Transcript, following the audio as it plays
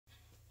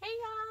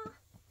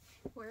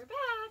We're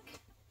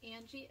back.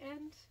 Angie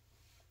and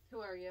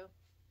who are you?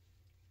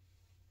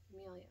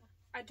 Amelia.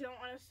 I don't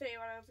want to say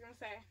what I was going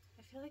to say.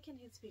 I feel like it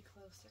needs to be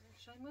closer.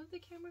 Should I move the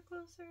camera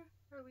closer?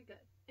 Or are we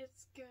good?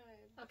 It's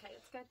good. Okay,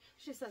 it's good.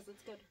 She says it's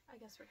good. I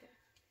guess we're good.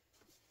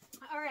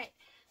 Alright,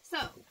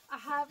 so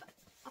I have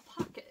a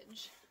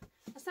package.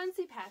 A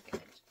Scentsy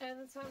package.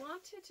 And so I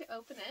wanted to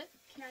open it.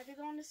 Can I be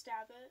the one to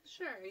stab it?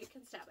 Sure, you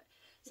can stab it.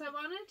 So I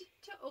wanted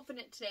to open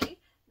it today.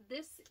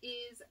 This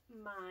is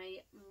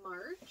my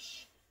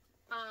March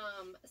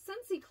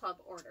Scentsy Club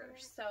order.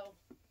 So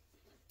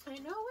I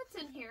know what's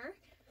in here,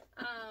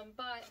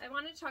 but I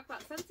wanted to talk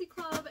about Scentsy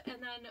Club and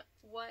then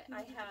what I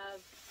have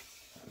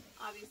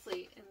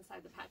obviously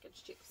inside the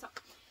package too. So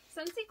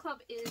Scentsy Club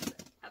is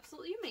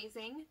absolutely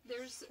amazing.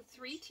 There's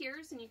 3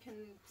 tiers and you can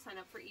sign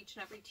up for each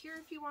and every tier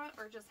if you want,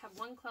 or just have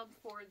one club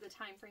for the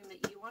time frame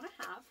that you want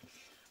to have.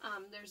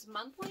 There's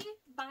monthly,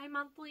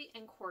 bi-monthly,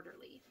 and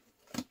quarterly.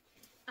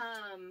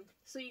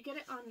 So you get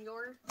it on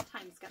your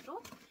time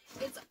schedule.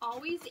 It's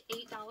always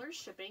 $8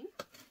 shipping.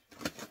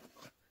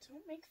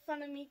 Don't make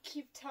fun of me,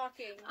 keep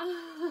talking.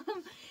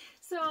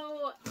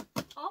 So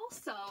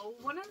also,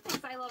 one of the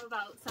things I love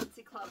about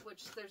Scentsy Club,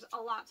 which there's a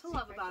lot to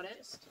love about it.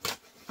 Just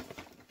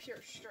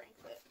pure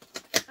strength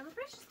it. I'm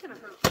afraid she's going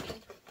to hurt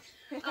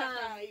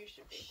me. You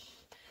should be.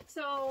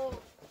 So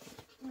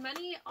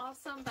many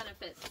awesome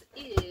benefits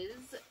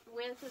is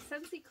with the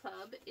Scentsy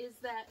Club is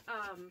that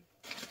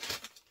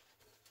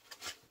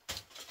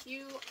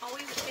you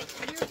always,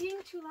 if you're being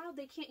too loud,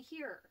 they can't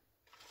hear.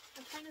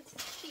 I'm trying to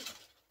speak.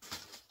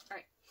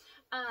 Alright.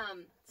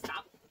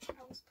 Stop.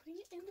 I was putting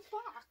it in the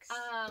box.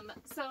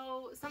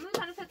 So some of the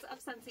benefits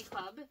of Scentsy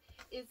Club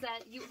is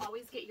that you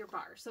always get your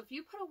bar. So if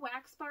you put a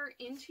wax bar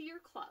into your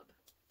club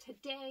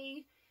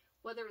today,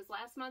 whether it was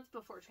last month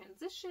before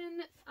transition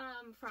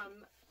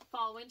from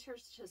fall, winter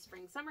to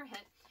spring, summer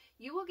hit,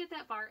 you will get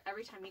that bar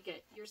every time you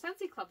get your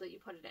Scentsy Club that you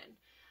put it in.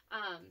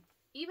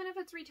 Even if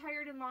it's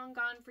retired and long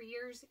gone for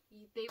years,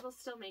 they will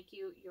still make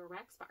you your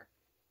wax bar.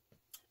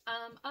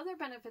 Other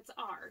benefits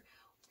are,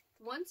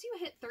 once you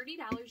hit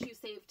 $30, you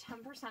save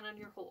 10% on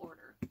your whole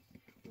order.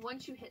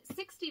 Once you hit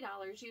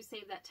 $60, you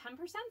save that 10%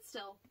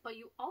 still, but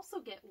you also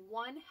get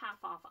 1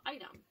 half off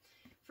item.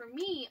 For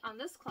me, on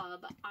this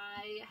club,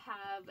 I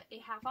have a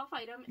half off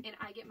item and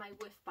I get my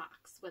Whiff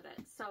box with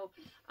it. So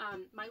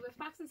my Whiff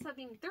box, instead of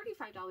being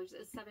 $35,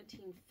 is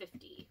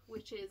 $17.50,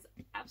 which is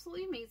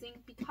absolutely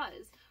amazing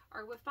because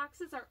our Whiff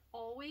boxes are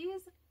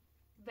always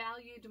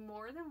valued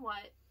more than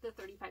what the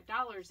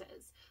 $35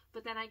 is.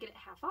 But then I get it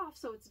half off,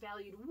 so it's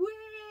valued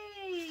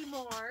way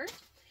more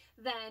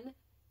than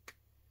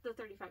the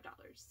 $35.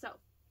 So,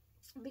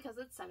 because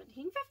it's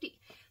 $17.50.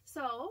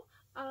 So,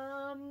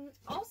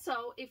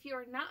 also, if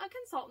you're not a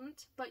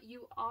consultant, but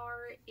you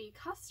are a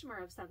customer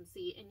of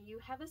Scentsy and you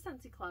have a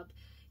Scentsy Club,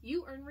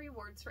 you earn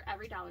rewards for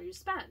every dollar you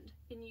spend.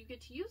 And you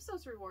get to use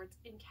those rewards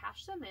and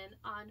cash them in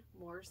on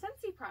more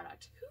Scentsy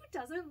product. Who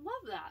doesn't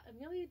love that?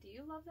 Amelia, do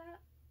you love that?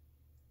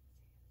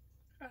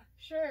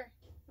 Sure.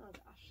 Oh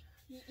gosh.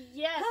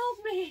 Yes. Help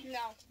me!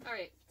 No.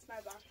 Alright. It's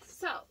my box.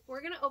 So, we're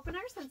going to open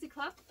our Scentsy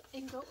Club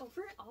and go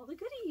over all the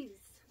goodies.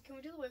 Can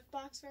we do the Whiff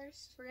box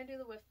first? We're going to do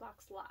the Whiff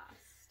box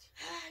last.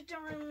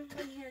 Darn,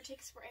 in here,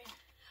 take a spray.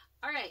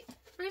 Alright,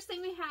 first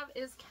thing we have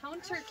is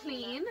Counter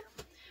Clean.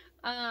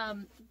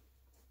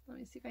 Let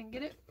me see if I can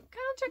get it.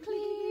 Counter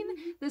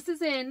Clean. This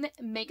is in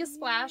Make a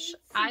Splash.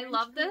 I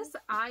love this.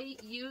 I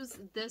use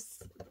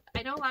this.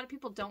 I know a lot of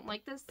people don't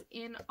like this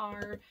in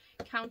our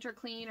Counter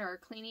Clean or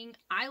cleaning.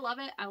 I love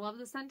it. I love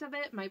the scent of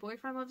it. My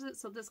boyfriend loves it.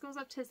 So this goes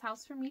up to his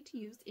house for me to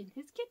use in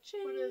his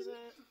kitchen. What is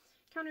it?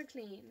 Counter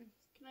Clean.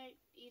 Can I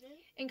eat it?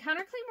 And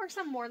Counter Clean works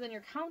on more than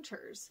your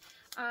counters.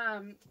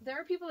 There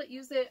are people that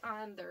use it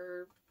on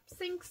their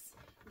sinks,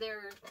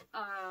 their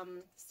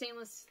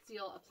stainless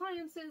steel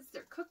appliances,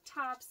 their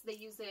cooktops. They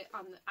use it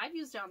on the, I've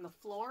used it on the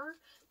floor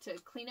to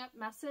clean up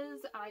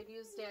messes. I've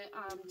used it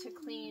to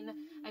clean,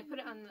 I put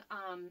it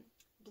on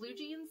blue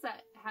jeans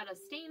that had a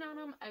stain on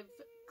them. I've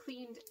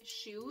cleaned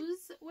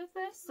shoes with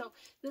this. So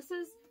this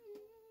is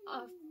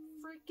a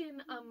freaking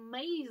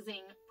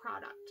amazing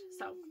product.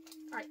 So,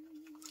 alright.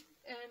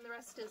 And the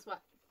rest is what?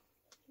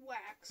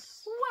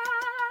 Wax.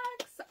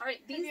 Wax!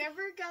 Alright, these... Have you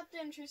ever got the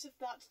intrusive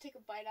thought to take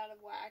a bite out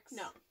of wax?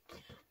 No.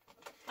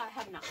 I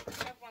have not.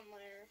 I have one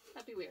layer.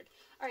 That'd be weird.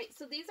 Alright,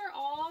 so these are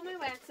all my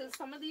waxes.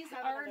 Some of these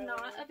are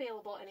not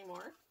available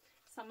anymore.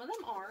 Some of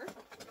them are.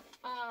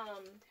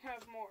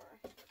 Have more.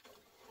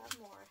 Have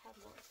more.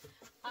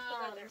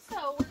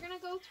 So we're going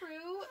to go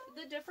through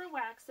the different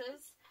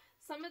waxes.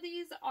 Some of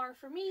these are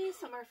for me,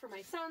 some are for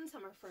my son,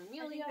 some are for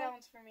Amelia. I think that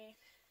one's for me.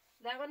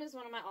 That one is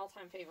one of my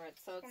all-time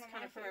favorites, so it's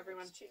kind of for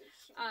everyone. Too,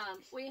 so.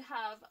 We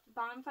have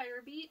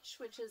Bonfire Beach,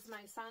 which is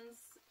my son's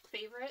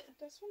favorite.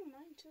 That's one of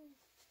mine, too.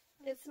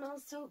 It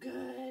smells so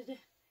good.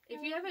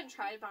 If you haven't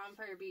tried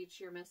Bonfire Beach,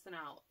 you're missing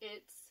out.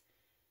 It's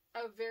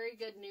a very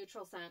good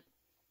neutral scent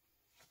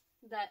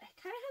that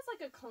kind of has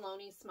like a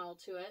cologne-y smell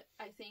to it,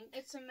 I think.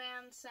 It's a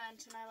man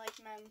scent, and I like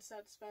men's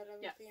scents better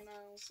than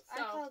females.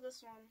 So, I call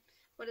this one.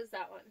 What is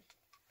that one?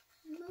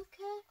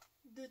 Mocha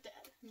de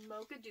Dead.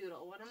 Mocha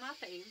Doodle, one of my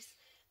faves.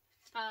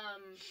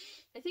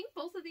 I think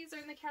both of these are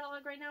in the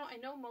catalog right now. I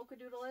know Mocha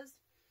Doodle is.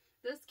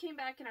 This came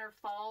back in our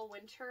fall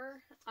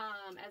winter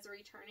as a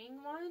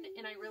returning one,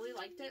 and I really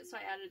liked it, so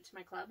I added it to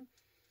my club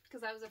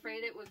because I was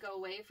afraid it would go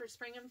away for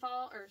spring and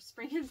fall, or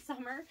spring and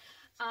summer.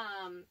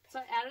 So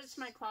I added it to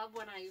my club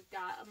when I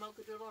got a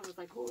Mocha Doodle and was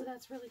like, oh,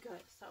 that's really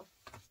good. So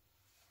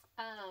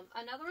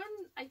another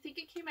one, I think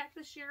it came back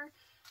this year.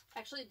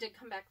 Actually, it did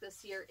come back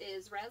this year,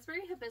 is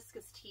Raspberry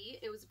Hibiscus Tea.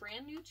 It was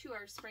brand new to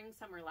our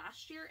spring-summer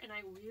last year, and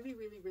I really,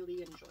 really,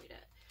 really enjoyed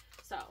it.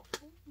 So,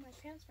 oh, my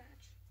pants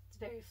match. It's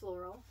very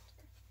floral.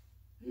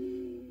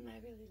 I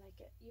really like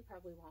it. You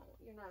probably won't.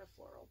 You're not a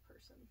floral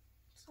person.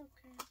 It's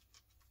okay.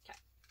 Okay.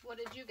 What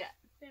did you get?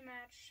 They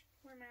match.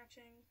 We're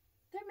matching.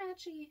 They're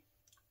matchy.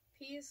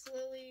 Peace,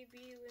 Lily,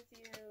 be with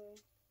you.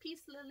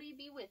 Peace, Lily,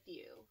 be with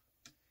you.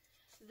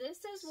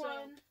 This is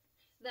one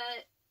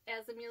that,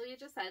 as Amelia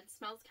just said,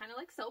 smells kind of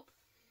like soap.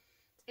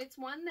 It's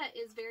one that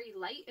is very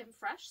light and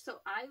fresh, so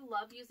I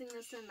love using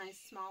this in my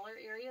smaller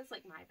areas,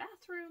 like my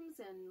bathrooms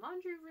and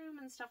laundry room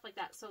and stuff like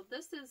that. So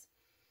this is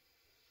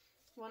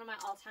one of my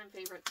all-time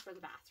favorites for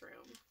the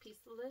bathroom.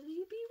 Peace,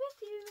 Lily, be with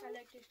you. I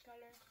like this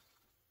color.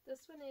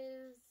 This one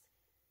is...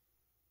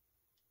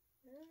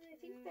 I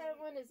think that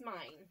one is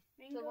mine.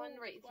 Mango the one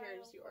right here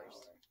is yours.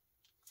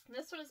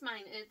 This one is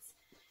mine. It's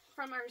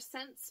from our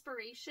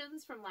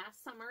Scentspirations from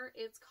last summer.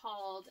 It's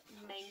called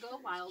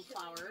Mango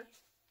Wildflower.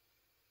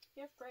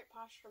 You have great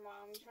posture,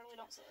 Mom. You totally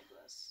don't sit like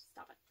this.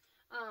 Stop it.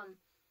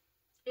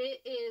 It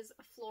is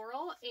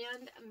floral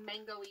and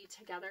mango-y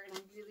together, and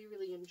I really,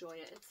 really enjoy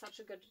it. It's such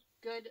a good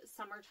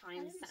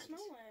summertime scent.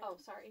 Smell it. Oh,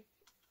 sorry.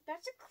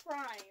 That's a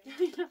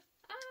crime.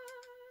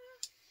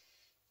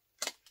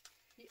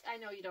 I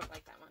know you don't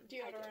like that one.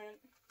 Deodorant.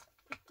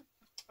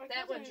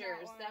 That one's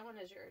yours. That one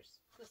is yours.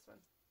 This one.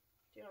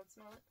 Do you want to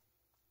smell it?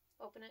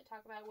 Open it.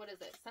 Talk about it. What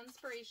is it?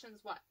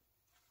 Scentspirations what?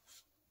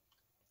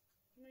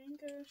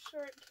 Mango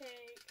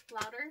shortcake.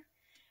 Louder.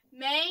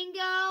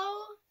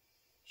 Mango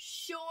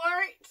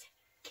shortcake.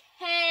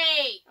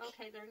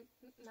 Okay, they're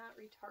not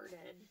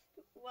retarded.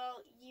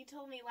 Well, you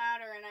told me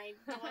louder and I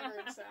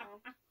delivered, so.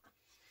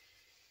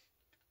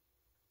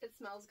 It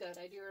smells good.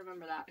 I do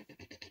remember that.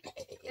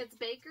 It's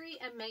bakery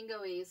and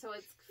mango-y, so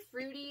it's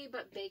fruity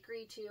but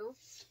bakery too.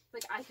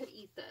 Like, I could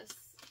eat this.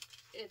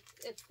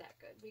 It's that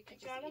good. We could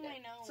just eat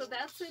it. So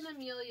that's an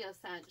Amelia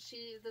scent.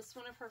 This is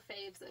one of her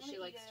faves that she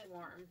likes to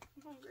warm.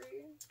 I'm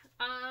hungry.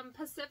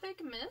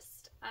 Pacific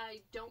Mist.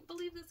 I don't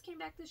believe this came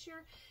back this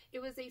year. It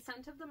was a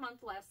scent of the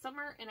month last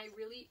summer, and I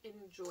really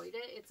enjoyed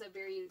it. It's a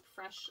very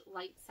fresh,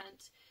 light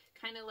scent,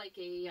 kind of like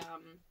a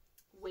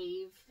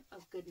wave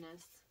of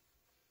goodness.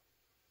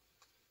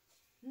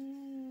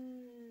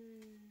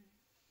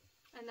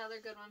 Another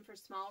good one for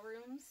small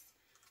rooms.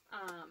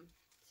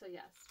 So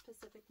yes,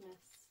 Pacific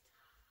Mist.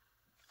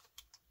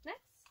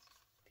 Next.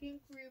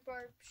 Pink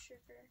rhubarb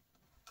sugar.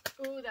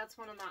 Ooh, that's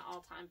one of my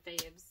all-time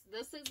faves.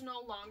 This is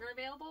no longer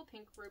available,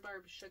 Pink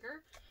Rhubarb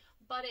Sugar.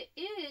 But it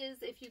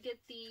is, if you get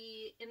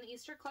in the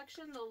Easter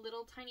collection, the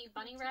little tiny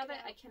bunny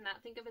rabbit. I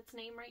cannot think of its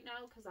name right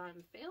now because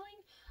I'm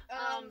failing.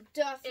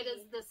 Duffy. It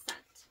is the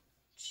scent.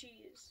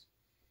 Cheese.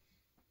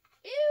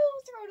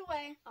 Ew, throw it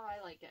away. Oh, I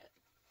like it.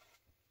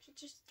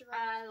 Just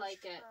I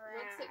like it.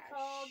 What's it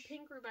called?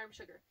 Pink Rhubarb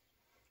Sugar.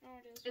 Oh,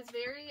 it is. It's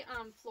very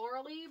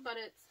florally, but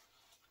it's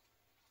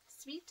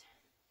sweet.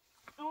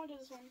 Oh, it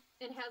is one.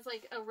 It has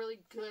like a really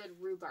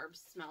good rhubarb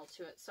smell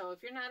to it. So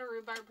if you're not a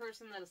rhubarb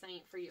person, this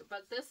ain't for you.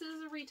 But this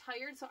is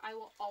retired, so I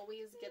will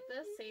always get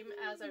this. Same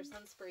as our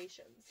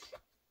Scentspirations.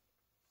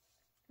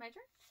 My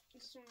turn?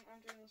 This one,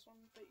 I'm doing this one,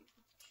 but you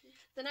can choose.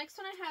 The next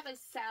one I have is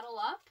Saddle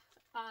Up.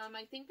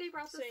 I think they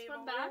brought this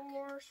one back.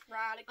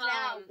 Ride a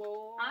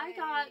cowboy. I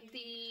got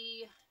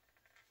the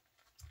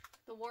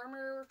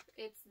warmer.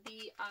 It's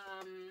the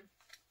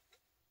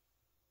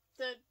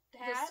hat? The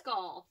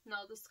skull.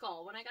 No, the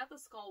skull. When I got the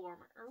skull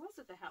warmer, or was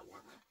it the hat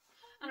warmer?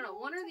 I don't know,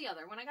 one or the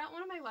other. When I got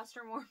one of my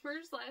Western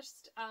warmers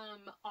last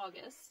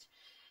August,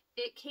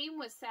 it came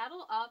with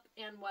Saddle Up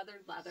and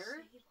Weathered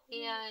Leather,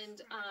 and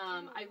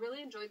I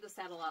really enjoyed the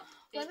Saddle Up.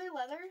 Weathered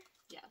leather?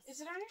 Yes. Is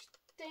it on your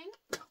thing?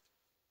 No.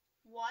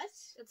 What?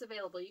 It's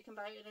available. You can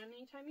buy it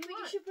anytime you want.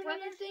 But you should put it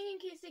on your thing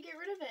in case they get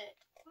rid of it.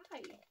 Why?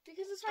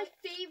 Because it's my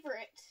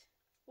favorite.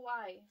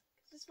 Why?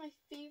 It's my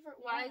favorite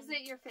one. Why is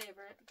it your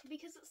favorite?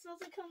 Because it smells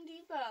like Home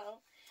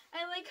Depot.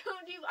 I like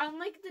Home Depot. I'm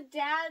like the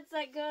dads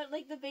that go,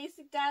 like the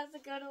basic dads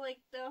that go to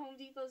like the Home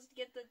Depots to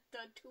get the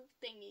tube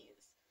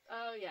thingies.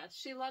 Oh yeah,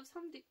 she loves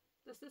Home Depot.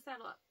 This is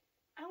Saddle Up.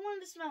 I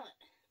wanted to smell it.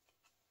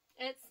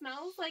 It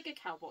smells like a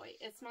cowboy.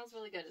 It smells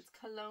really good. It's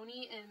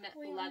cologne and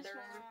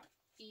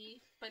leather-y,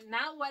 but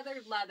not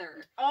weathered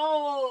leather.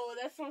 Oh,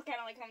 that smells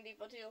kind of like Home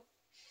Depot too.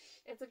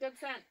 It's a good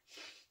scent.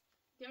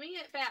 Give me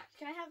it back.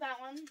 Can I have that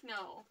one?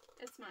 No,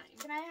 it's mine.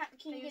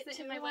 Can you get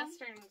two in my of them?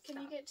 Western Can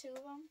stuff. you get two of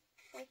them?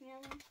 Like me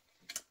have one?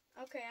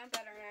 Okay, I'm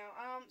better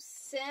now.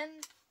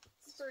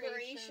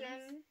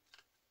 Scentspiration.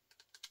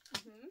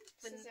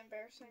 This is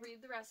embarrassing.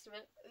 Read the rest of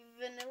it.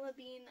 Vanilla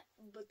bean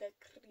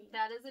buttercream.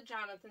 That is a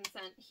Jonathan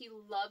scent. He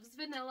loves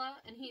vanilla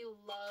and he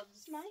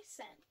loves It's my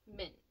scent.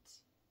 mint.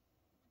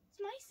 It's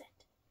my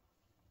scent.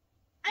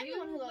 I'm the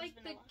one who loves like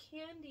vanilla. the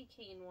candy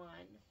cane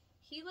one.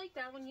 He liked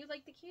that one. You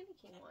like the candy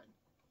cane one.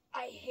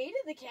 I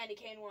hated the candy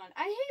cane one.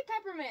 I hate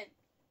peppermint.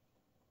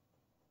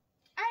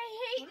 I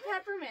hate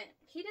peppermint.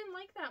 He didn't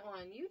like that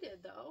one. You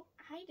did though.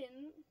 I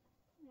didn't.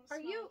 Are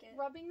you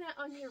rubbing that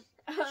on your...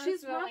 I'm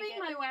She's smelling rubbing it.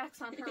 my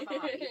wax on her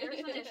body. There's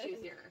an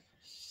issue here.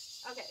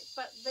 Okay,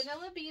 but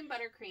vanilla bean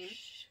buttercream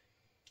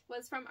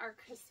was from our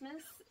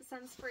Christmas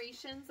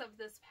Scenspirations of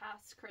this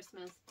past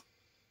Christmas.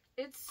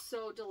 It's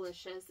so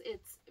delicious.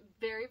 It's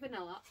very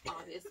vanilla,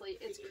 obviously.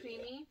 It's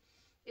creamy.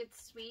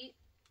 It's sweet.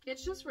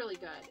 It's just really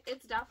good.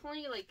 It's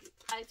definitely, like,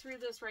 I threw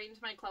this right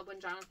into my club when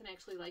Jonathan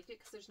actually liked it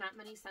because there's not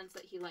many scents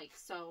that he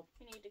likes, so...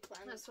 I need to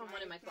cleanse that's from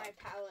one in my club. My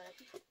palette.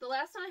 The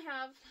last one I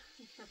have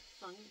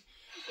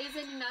is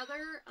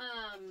another,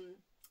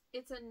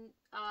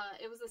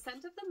 it was a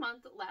scent of the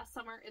month last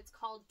summer. It's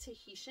called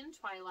Tahitian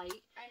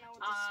Twilight. I know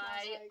what this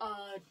smells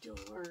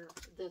like. Adore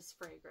this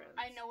fragrance.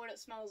 I know what it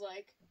smells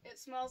like. It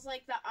smells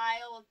like the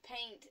aisle of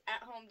paint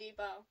at Home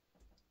Depot.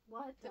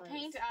 What? The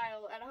paint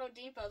aisle at Home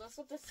Depot. That's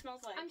what this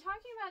smells like. I'm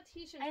talking about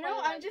Tahitian I Twilight. know,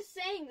 I'm just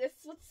saying, this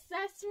is what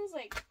that smells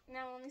like.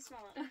 Now let me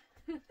smell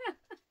it.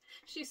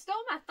 She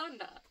stole my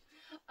thunder.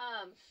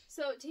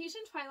 So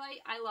Tahitian Twilight,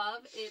 I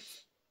love.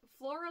 It's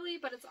florally,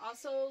 but it's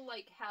also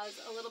like has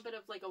a little bit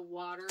of like a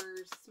water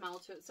smell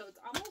to it. So it's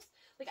almost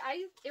like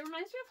it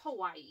reminds me of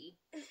Hawaii.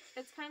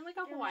 It's kind of like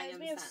a Hawaiian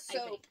scent,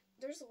 I think.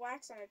 There's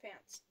wax on my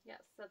pants.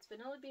 Yes, that's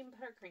vanilla bean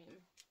buttercream.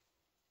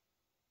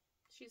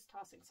 She's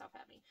tossing stuff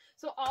at me.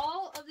 So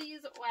all of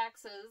these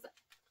waxes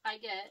I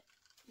get,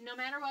 no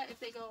matter what, if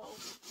they go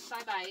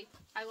bye-bye,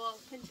 I will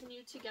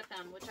continue to get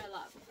them, which I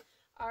love.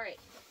 All right.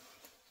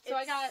 So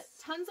I got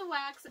tons of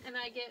wax, and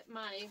I get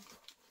my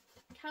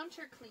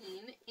counter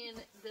clean in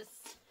this...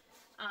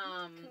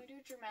 Can we do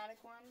a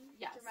dramatic one?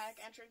 Yes. Dramatic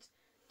entrance.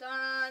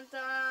 Dun,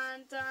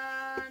 dun,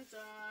 dun,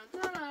 dun,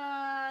 dun,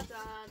 dun,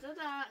 dun,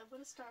 dun. What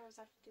does Star Wars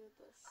have to do with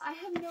this? I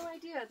have no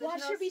idea. There's Watch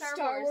no there be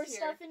Star Wars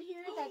here. stuff in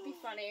here? That'd be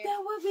funny.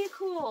 That would be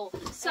cool.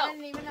 So, I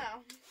didn't even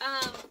know.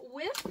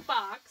 Whiff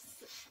Box,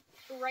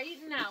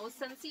 right now,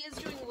 Scentsy is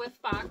doing Whiff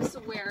Box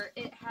where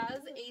it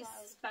has a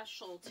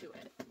special to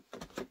it.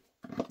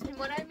 And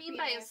what I mean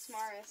by a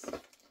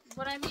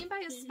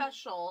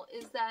special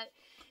is that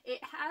it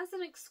has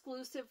an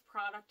exclusive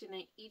product in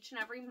it each and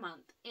every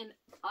month. And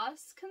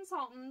us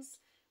consultants,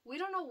 we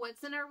don't know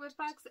what's in our Whiff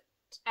Box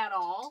at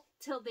all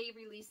till they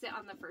release it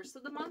on the first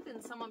of the month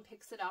and someone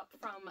picks it up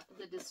from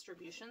the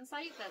distribution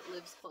site that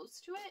lives close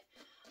to it.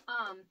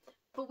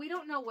 But we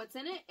don't know what's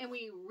in it, and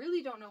we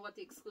really don't know what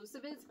the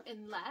exclusive is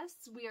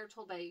unless we are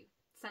told by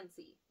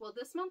Scentsy. Well,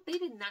 this month they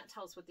did not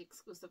tell us what the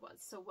exclusive was.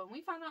 So when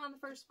we found out on the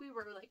first, we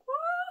were like,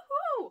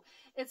 woohoo!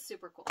 It's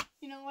super cool.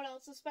 You know what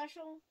else is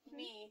special?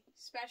 Me.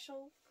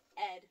 Special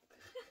Ed.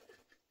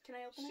 Can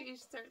I open it? She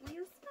certainly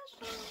is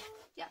special.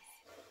 Yes.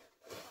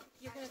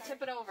 You're going to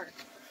tip it over.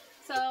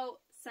 So,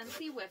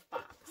 Scentsy Whiff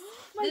Box.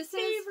 My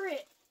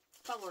favorite!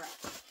 Bubble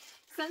wrap.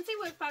 Scentsy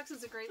Whiff Box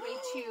is a great way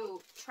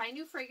to try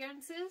new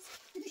fragrances,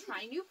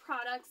 try new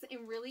products,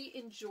 and really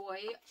enjoy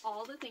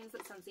all the things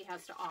that Scentsy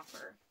has to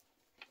offer.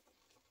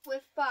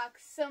 Whiff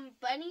Box.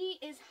 Somebody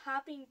is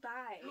hopping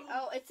by.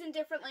 Oh, it's in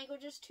different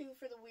languages too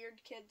for the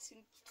weird kids who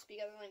speak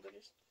other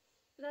languages.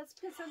 That's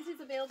because Scentsy's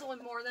available in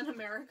more than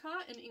America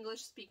and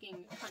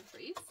English-speaking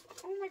countries.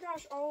 Oh my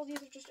gosh, all of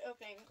these are just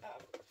opening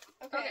up.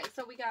 Okay,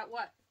 so we got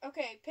what?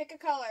 Okay, pick a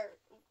color.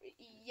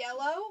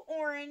 Yellow,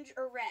 orange,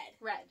 or red?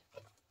 Red.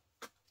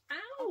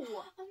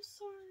 Ow! I'm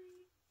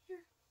sorry.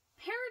 Here.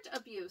 Parent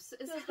abuse.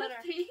 Is that better.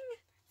 a thing?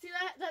 See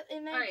that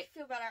it made me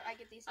feel better. I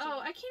get these two. Oh,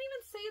 I can't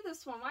even say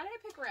this one. Why did I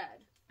pick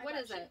red? What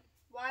is it?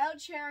 Wild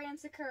cherry and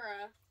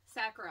sakura.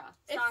 Sakura.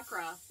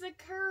 Sakura.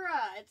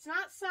 Sakura. It's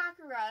not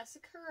Sakura.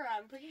 Sakura.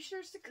 I'm pretty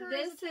sure Sakura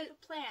is a type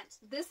of plant.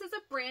 This is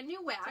a brand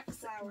new wax.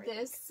 Flower.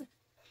 This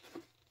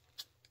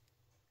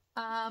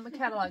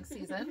catalog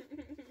season.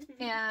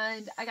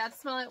 And I got to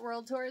smell it at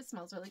World Tour. It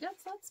smells really good,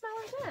 so let's smell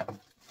it again.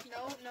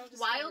 No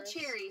Wild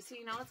cherry, so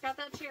you know it's got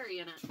that cherry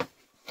in it.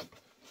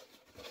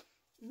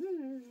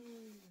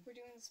 We're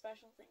doing the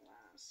special thing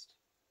last.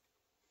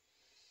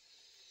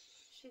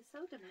 She's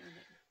so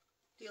demanding.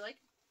 Do you like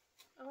it?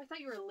 Oh, I thought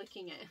you were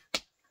licking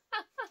it.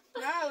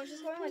 No, I was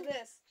just going like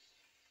this.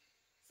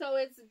 So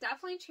it's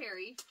definitely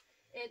cherry.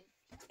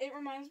 It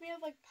reminds me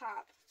of like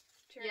pop.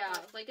 Cherry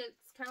Coke. Like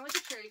it's kind of like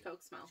a cherry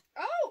Coke smell.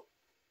 Oh!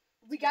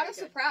 We got a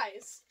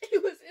surprise.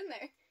 It was in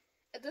there.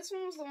 This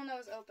one was the one that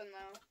was open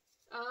though.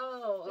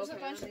 Oh, There's a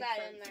bunch of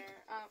that in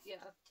there.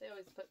 Yeah, they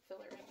always put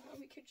filler in.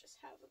 We could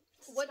just have a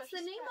What's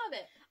the name of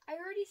it? I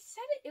already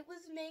said it. It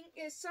was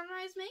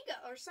Sunrise Mango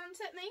or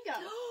Sunset Mango.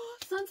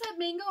 Sunset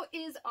Mango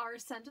is our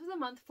scent of the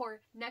month for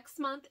next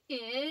month in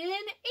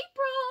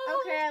April.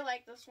 Okay, I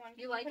like this one.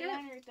 You like it?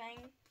 On your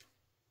thing?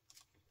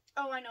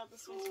 Oh, I know what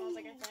this one smells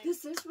like, I think.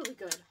 This is really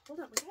good.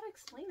 Hold on, we gotta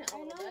explain it a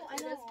little bit. I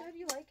know. It is good.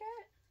 You like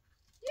it?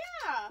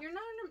 Yeah. You're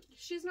not.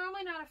 She's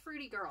normally not a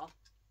fruity girl.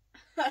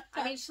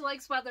 I mean, she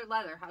likes weathered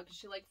leather. How could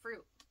she like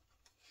fruit?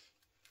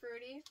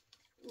 Fruity.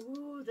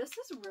 Ooh, this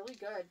is really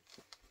good.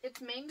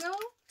 It's mango,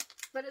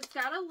 but it's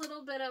got a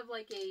little bit of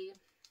like a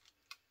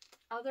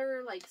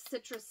other like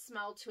citrus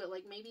smell to it,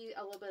 like maybe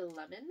a little bit of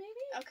lemon,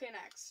 maybe. Okay,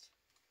 next.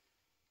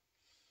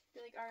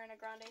 You like Ariana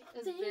Grande?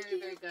 It's very,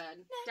 very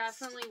good. Next.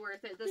 Definitely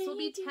worth it. This will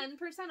be 10%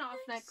 off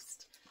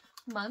next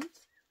month.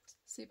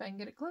 See if I can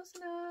get it close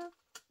enough.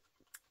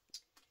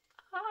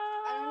 I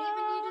don't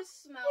even need to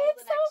smell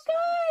It's the so next good.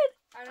 one.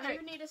 I don't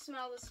even need to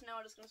smell the snow.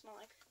 What it's gonna smell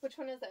like. Which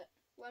one is it?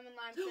 Lemon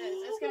lime fizz.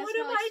 It's gonna One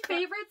smell of my like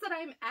favorites that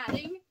I'm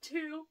adding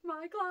to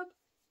my club.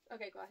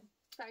 Okay, go ahead.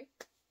 Sorry.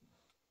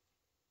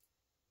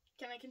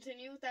 Can I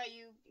continue without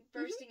you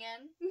bursting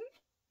in?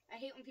 I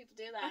hate when people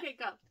do that. Okay,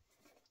 go.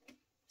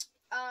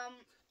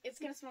 It's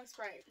gonna smell like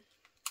Sprite.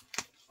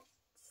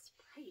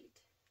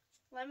 Sprite.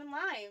 Lemon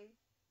lime.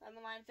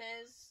 Lemon lime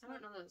fizz. I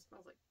don't know that it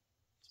smells like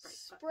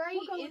Sprite. Sprite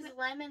we'll go is with it.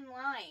 lemon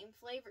lime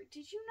flavored.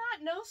 Did you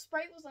not know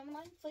Sprite was lemon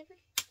lime flavored?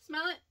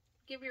 Smell it.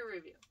 Give your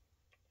review.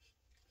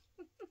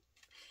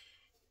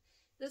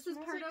 This is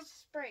Smells part like of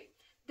Sprite.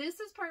 This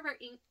is part of our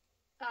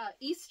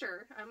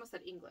Easter. I almost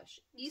said English.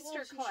 It's a Easter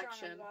little too strong on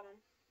collection. the bottom.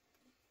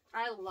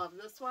 I love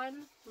this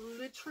one.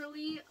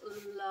 Literally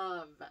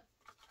love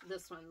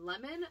this one.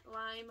 Lemon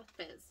lime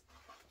fizz.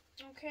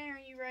 Okay, are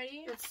you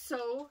ready? It's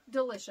so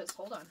delicious.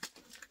 Hold on.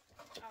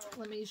 Oh.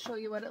 Let me show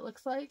you what it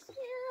looks like.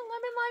 Here,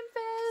 lemon lime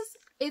fizz.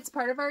 It's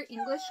part of our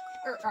English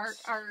or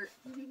our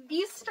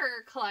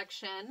Easter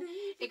collection.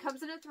 It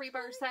comes in a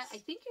 3-bar set. I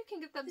think you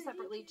can get them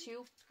separately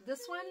too.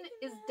 This one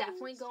is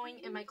definitely going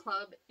in my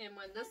club, and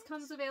when this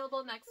comes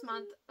available next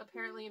month,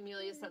 apparently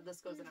Amelia said this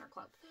goes in our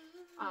club.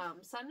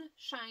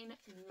 Sunshine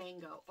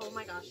Mango. Oh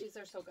my gosh, these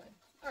are so good.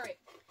 All right,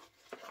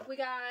 we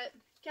got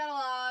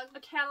Catalog. a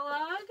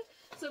catalog.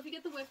 So if you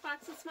get the Whiff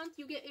box this month,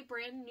 you get a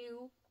brand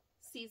new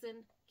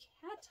season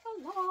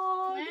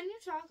catalog. Man, you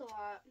talk a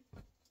lot.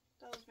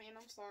 That was mean.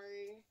 I'm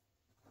sorry.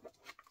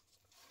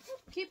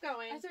 Keep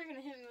going. I thought you were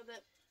gonna hit me with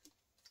it.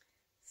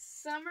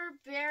 Summer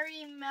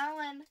berry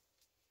melon.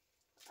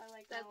 I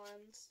like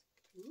melons.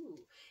 Ooh,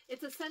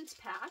 it's a scent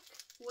pack.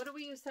 What do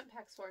we use scent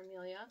packs for,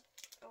 Amelia?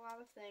 A lot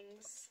of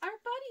things. Our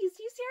buddies.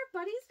 Do you see our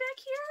buddies back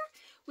here?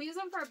 We use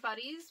them for our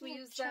buddies. We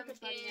use them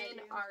in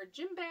our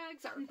gym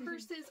bags, our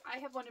purses. I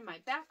have one in my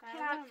backpack.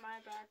 I have one in my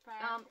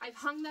backpack. I've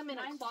hung them in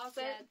a Mine's closet.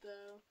 dead,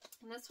 though.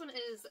 And this one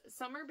is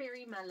Summer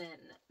Berry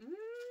Melon.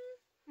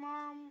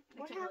 Mom,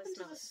 what can't really happened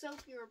to smell the it.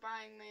 soap you were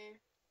buying me?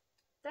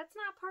 That's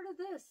not part of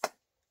this.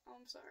 Oh,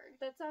 I'm sorry.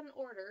 That's on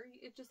order.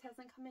 It just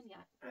hasn't come in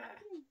yet.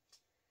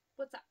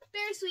 What's up?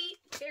 Very sweet.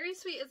 Berry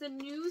Sweet is a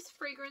news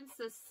fragrance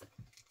this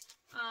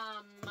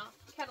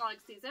catalog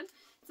season.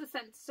 It's a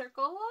scent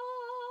circle.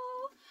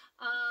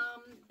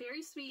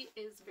 Berry Sweet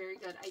is very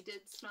good. I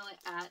did smell it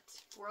at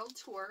World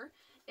Tour.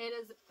 It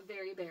is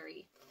very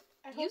berry.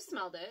 You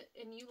smelled it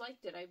and you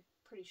liked it, I'm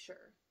pretty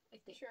sure. I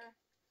think. Sure.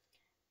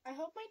 I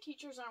hope my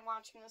teachers aren't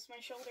watching this. My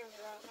shoulders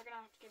are out. They're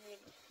gonna have to give me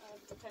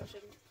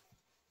detention.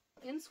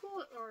 In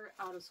school or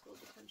out of school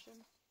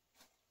detention?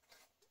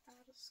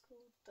 Out of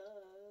school,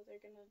 duh. They're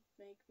gonna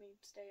make me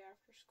stay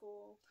after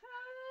school.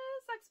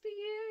 Sucks for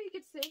you. You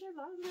could stay there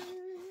longer.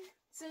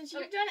 Since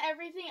you've done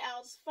everything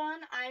else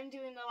fun, I'm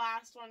doing the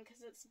last one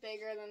because it's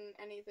bigger than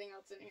anything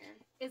else in here.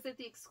 Is it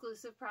the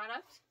exclusive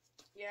product?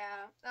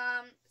 Yeah.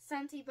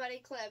 Scentsy Buddy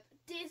Clip.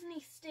 Disney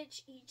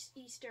Stitch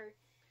Easter.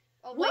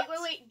 Oh, What?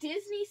 wait.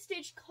 Disney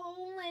Stitch :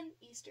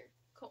 Easter.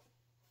 Colon.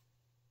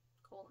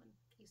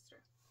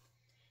 Easter.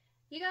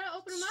 You gotta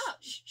open them up.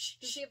 Does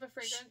he have a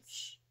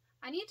fragrance?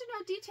 I need to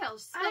know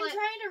details. Spell I'm it.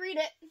 trying to read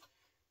it.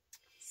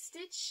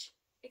 Stitch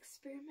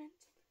Experiment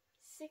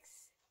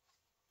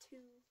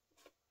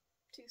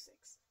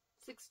 6226.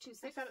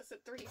 626. I thought it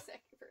said 3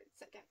 seconds for a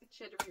second.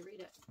 She had to reread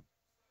it.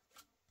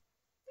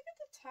 Look at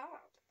the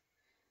top.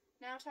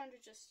 Now time to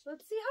just...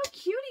 Let's see how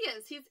cute he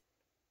is. He's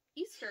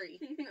Eastery.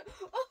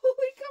 Oh,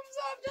 it comes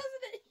off,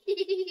 doesn't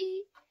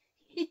it?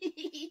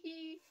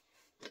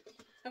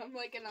 I'm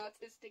like an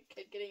autistic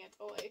kid getting a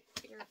toy.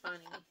 You're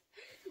funny.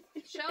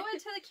 Show it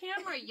to the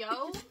camera,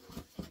 yo.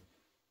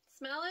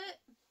 Smell it.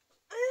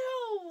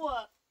 Ew.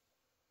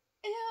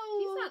 Ew.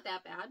 He's not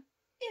that bad.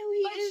 Ew,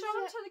 he But is. show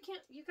him to the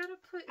camera. You gotta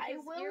put his I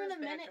will ears in a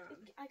back minute. on.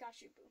 I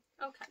got you, boo.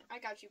 Okay. I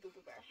got you, boo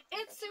boo bear.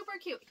 It's super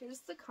cute.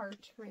 Here's the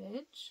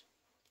cartridge.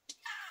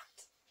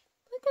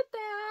 Look at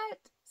that.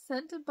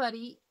 Sent a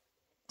buddy.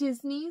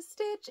 Disney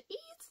Stitch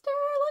Easter.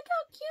 Look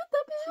how cute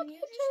the Can package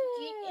you just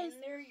get is. in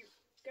there? You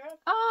got a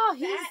Oh,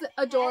 he's fat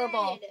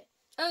adorable. head.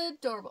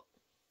 Adorable.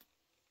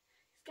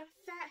 He's got a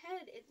fat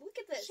head. Look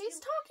at this. She's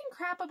talking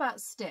crap about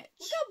Stitch.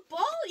 Look how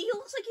bald. He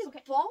looks like he's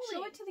balding.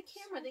 Show it to the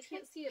camera. They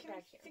can't see it Can I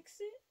back here. fix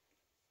it?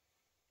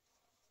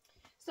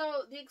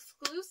 So the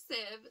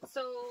exclusive,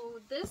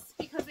 this,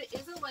 because it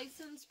is a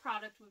licensed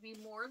product, would be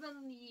more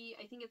than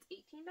I think it's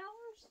 $18,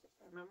 if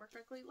I remember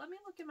correctly. Let me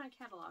look at my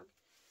catalog.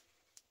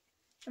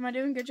 Am I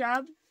doing a good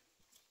job?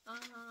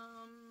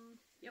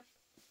 Yep.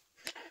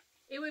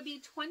 It would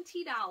be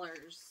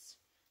 $20.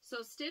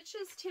 So Stitch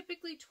is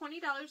typically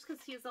 $20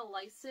 because he is a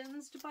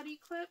licensed buddy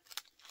clip.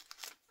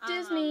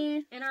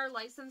 Disney. And our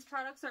licensed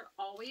products are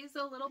always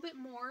a little bit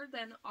more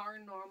than our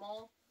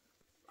normal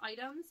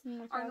items.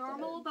 Our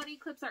normal buddy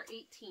clips are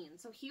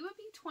 $18. So he would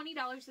be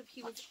 $20 if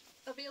he was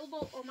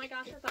available. Oh my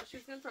gosh, I thought she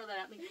was going to throw that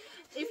at me.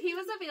 If he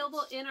was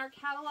available in our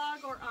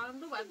catalog or on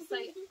the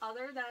website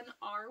other than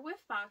our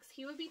Whiff box,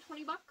 he would be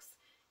 $20.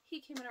 He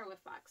came in our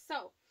Whiff box.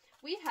 So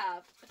we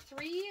have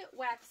 3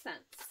 wax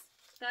scents.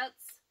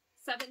 That's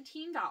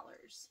 $17.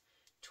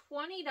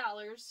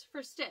 $20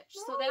 for Stitch.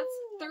 So that's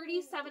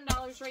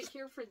 $37 right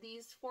here for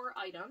these 4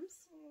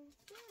 items.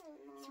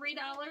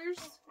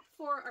 $3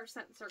 for our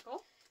scent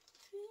circle.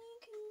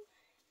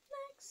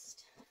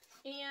 Next.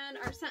 And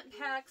our scent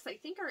packs, I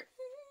think, are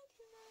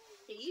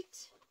 8.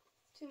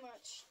 Too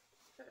much.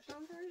 Does that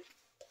sound right?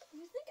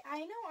 You think I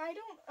know? I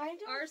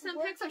don't. Our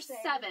scent packs are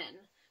 7.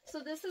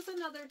 So this is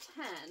another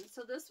 10.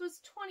 So this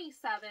was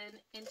 27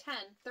 and 10.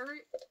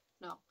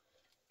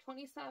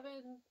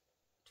 27.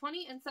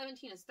 20 and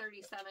 17 is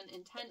 37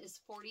 and 10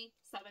 is $47.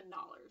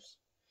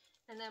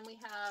 And then we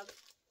have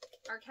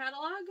our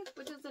catalog,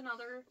 which is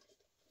another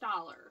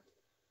 $1.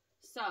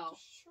 So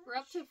we're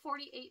up to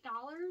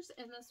 $48,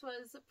 and this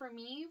was, for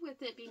me,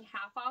 with it being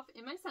half off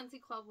in my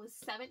Scentsy Club, was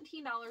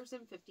 $17.50.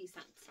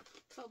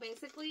 So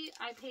basically,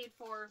 I paid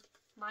for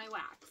my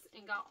wax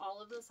and got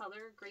all of this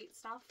other great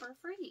stuff for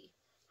free.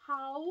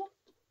 How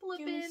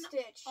flippin'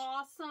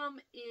 awesome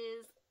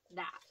is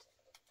that?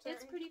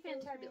 It's pretty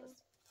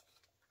fantabulous.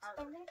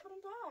 I'm gonna put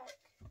them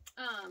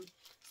back.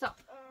 So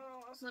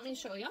let me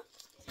show you.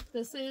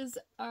 This is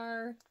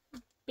our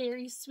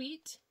Berry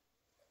Sweet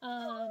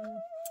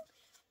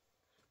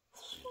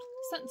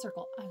scent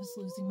circle. I was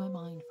losing my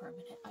mind for a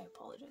minute. I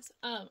apologize.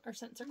 Our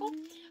scent circle.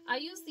 I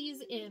use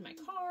these in my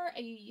car.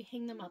 I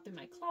hang them up in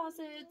my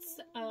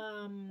closets.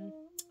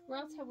 Where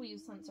else have we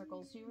used scent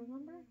circles? Do you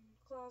remember?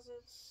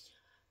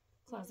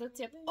 Closets,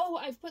 yep. Oh,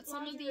 I've put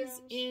some of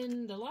these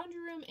in the laundry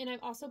room, and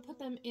I've also put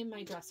them in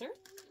my dresser.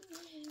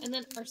 And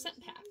then our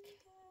scent pack.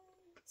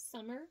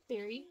 Summer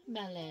Berry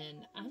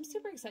Melon. I'm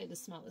super excited to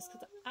smell this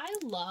because I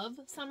love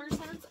summer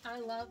scents. I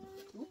love...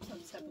 Oops,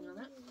 I'm stepping on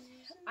that.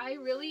 I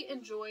really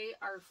enjoy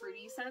our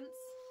fruity scents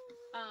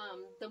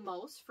the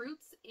most.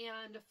 Fruits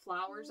and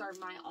flowers are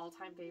my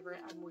all-time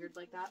favorite. I'm weird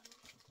like that.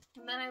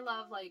 And then I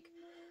love, like,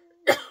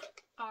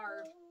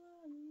 our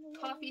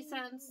coffee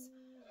scents,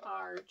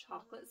 our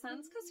chocolate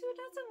scents, because who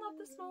doesn't love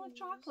the smell of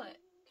chocolate?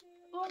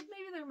 Well,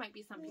 maybe there might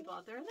be some people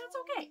out there, and that's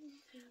okay.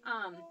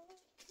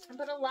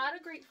 But a lot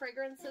of great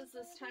fragrances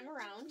this time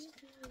around.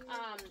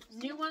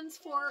 New ones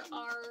for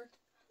our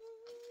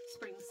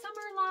spring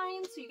summer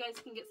line, so you guys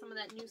can get some of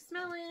that new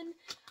smell in.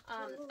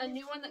 A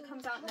new one that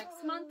comes out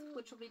next month,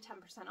 which will be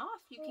 10%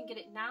 off. You can get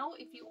it now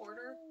if you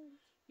order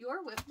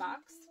your Whiff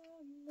box,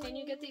 and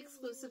you get the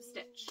exclusive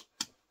Stitch.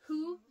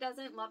 Who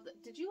doesn't love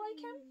that? Did you like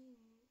him?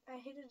 I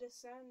hated his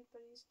scent,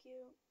 but he's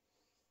cute.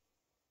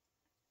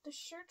 The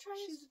shirt tries.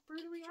 She's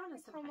brutally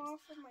honest come sometimes.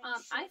 off of my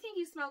shirt. I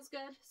think he smells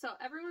good. So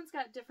everyone's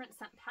got different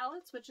scent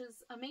palettes, which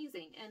is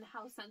amazing. And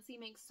how Scentsy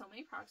makes so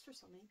many products for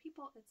so many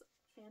people, it's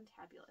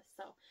fantabulous.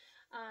 So,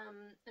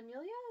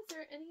 Amelia, is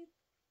there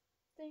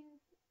anything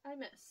I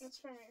missed?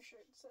 It's from your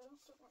shirt, so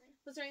don't worry.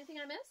 Was there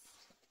anything I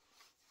missed?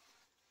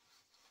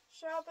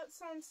 Shop at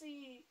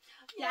Scentsy.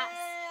 Yes,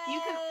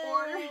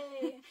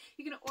 Yay!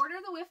 You can order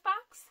the Whiff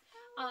box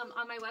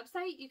on my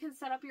website. You can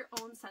set up your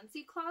own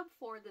Scentsy Club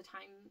for the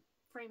time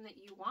frame that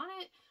you want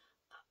it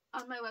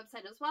on my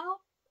website as well.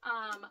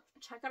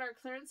 Check out our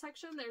clearance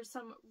section. There's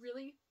some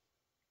really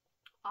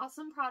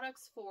awesome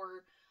products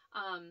for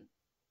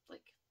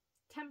like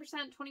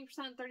 10%,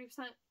 20%,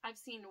 30%. I've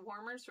seen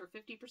warmers for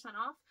 50%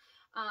 off.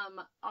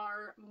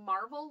 Our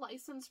Marvel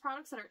licensed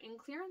products that are in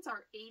clearance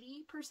are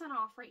 80%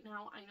 off right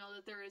now. I know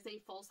that there is a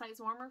full-size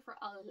warmer for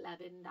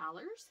 $11.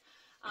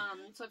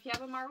 So if you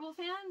have a Marvel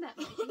fan, that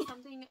might be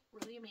something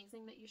really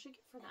amazing that you should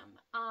get for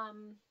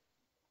them.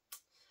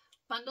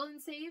 Bundle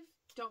and save.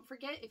 Don't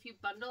forget, if you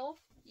bundle,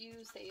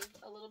 you save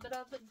a little bit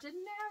of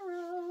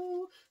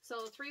dinero.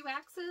 So 3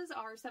 waxes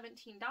are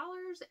 $17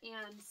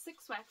 and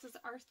 6 waxes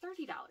are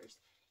 $30.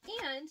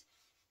 And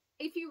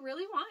if you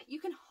really want, you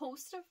can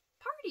host a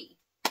party.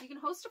 You can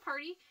host a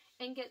party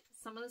and get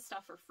some of the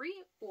stuff for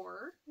free,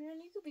 or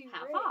man, you could be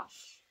half rich.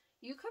 off.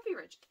 You could be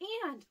rich.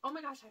 And, oh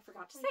my gosh, I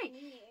forgot to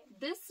say,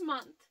 this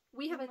month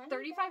we have a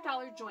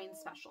 $35 join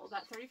special.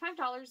 That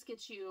 $35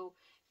 gets you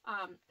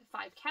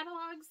 5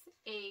 catalogs,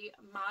 a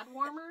mod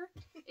warmer,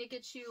 it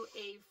gets you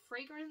a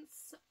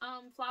fragrance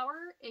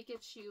flower, it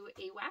gets you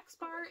a wax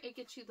bar, it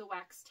gets you the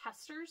wax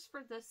testers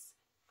for this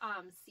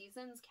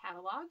season's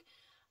catalog.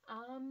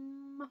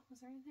 Was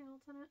there anything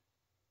else in it?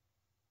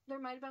 There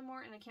might have been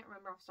more, and I can't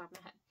remember off the top of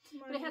my head.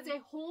 But it has a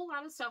whole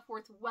lot of stuff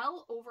worth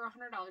well over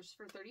 $100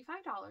 for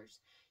 $35.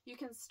 You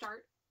can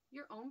start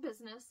your own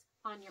business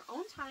on your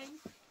own time,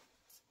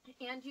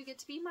 and you get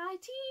to be my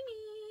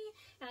teamie,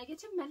 and I get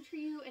to mentor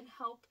you and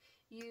help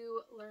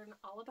you learn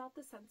all about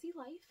the Scentsy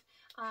life.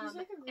 She's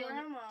like a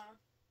grandma.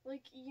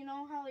 Like, you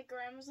know how, like,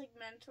 grandmas, like,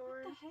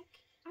 mentor? What the heck?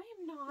 I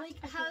am not.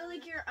 Like how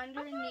like you're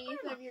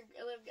underneath of your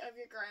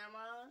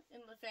grandma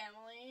in the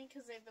family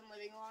because they've been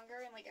living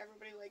longer and like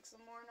everybody likes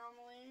them more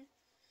normally,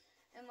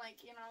 and like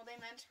you know they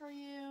mentor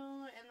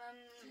you and then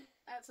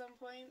at some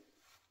point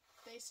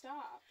they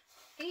stop.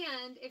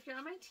 And if you're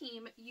on my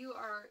team, you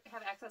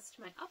have access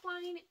to my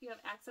upline. You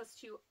have access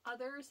to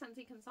other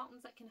Scentsy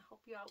consultants that can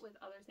help you out with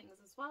other things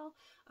as well.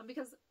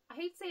 Because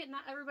I hate to say it,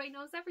 not everybody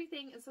knows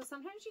everything. And so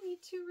sometimes you need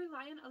to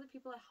rely on other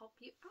people to help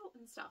you out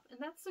and stuff. And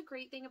that's the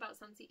great thing about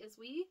Scentsy is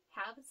we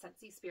have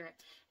Scentsy spirit.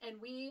 And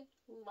we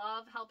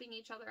love helping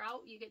each other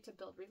out. You get to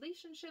build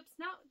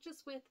relationships, not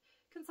just with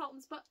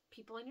consultants, but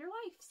people in your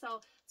life.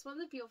 So it's one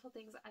of the beautiful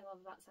things I love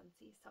about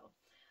Scentsy. So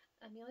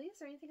Amelia, is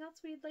there anything else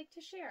we'd like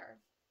to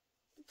share?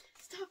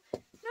 Stop!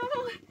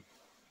 No!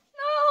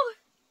 No!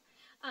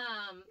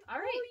 All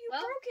right. Oh, you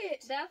broke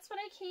it. That's what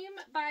I came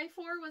by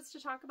for, was to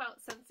talk about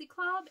Scentsy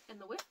Club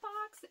and the Whiff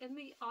box and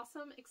the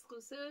awesome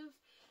exclusive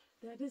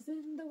that is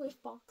in the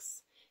Whiff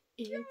box.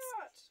 It's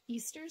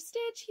Easter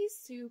Stitch. He's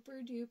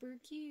super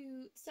duper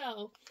cute.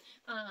 So,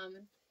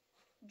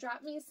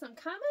 drop me some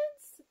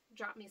comments,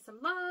 drop me some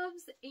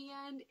loves,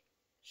 and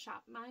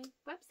shop my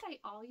website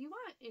all you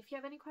want. If you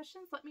have any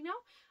questions, let me know.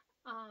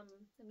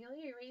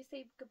 Amelia, you ready to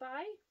say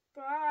goodbye?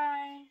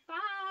 Bye.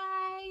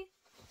 Bye.